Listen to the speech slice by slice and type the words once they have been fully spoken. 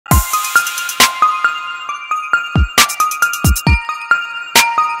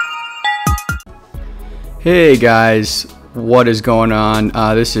Hey guys, what is going on?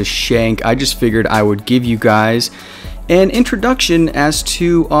 This is Shank. I just figured I would give you guys an introduction as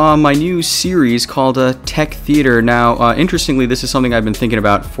to my new series called Tech Theater. Now, interestingly, this is something I've been thinking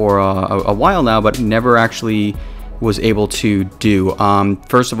about for a while now, but never actually was able to do.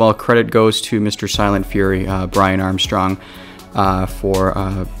 First of all, credit goes to Mr. Silent Fury, Brian Armstrong,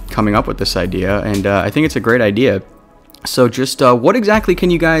 for coming up with this idea, and I think it's a great idea. So just what exactly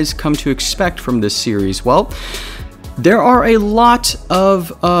can you guys come to expect from this series? Well, there are a lot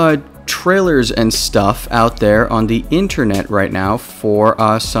of trailers and stuff out there on the internet right now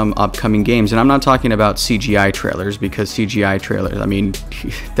for some upcoming games. And I'm not talking about CGI trailers, because CGI trailers, I mean,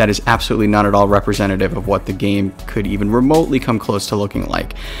 that is absolutely not at all representative of what the game could even remotely come close to looking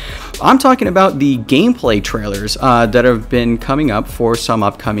like. I'm talking about the gameplay trailers that have been coming up for some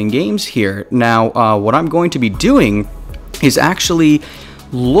upcoming games here. Now, what I'm going to be doing is actually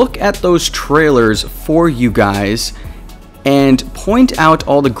look at those trailers for you guys and point out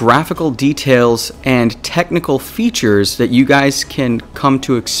all the graphical details and technical features that you guys can come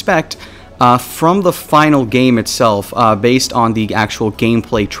to expect from the final game itself, based on the actual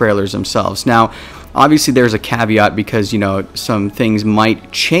gameplay trailers themselves. Now, obviously there's a caveat, because, you know, some things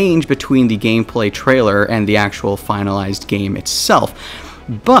might change between the gameplay trailer and the actual finalized game itself,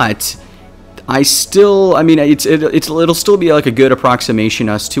 but I mean, it'll still be like a good approximation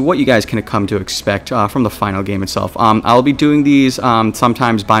as to what you guys can come to expect from the final game itself. I'll be doing these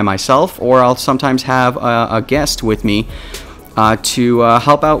sometimes by myself, or I'll sometimes have a guest with me to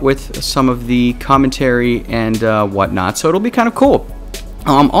help out with some of the commentary and whatnot. So it'll be kind of cool.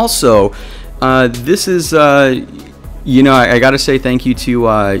 Also, this is, you know, I gotta say thank you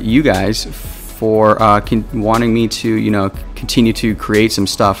to you guys for wanting me to, you know, continue to create some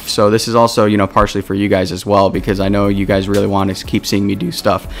stuff. So this is also, you know, partially for you guys as well, because I know you guys really want to keep seeing me do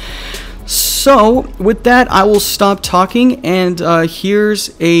stuff. So with that, I will stop talking, and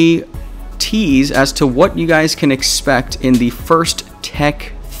here's a tease as to what you guys can expect in the first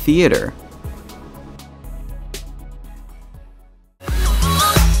Tech Theater.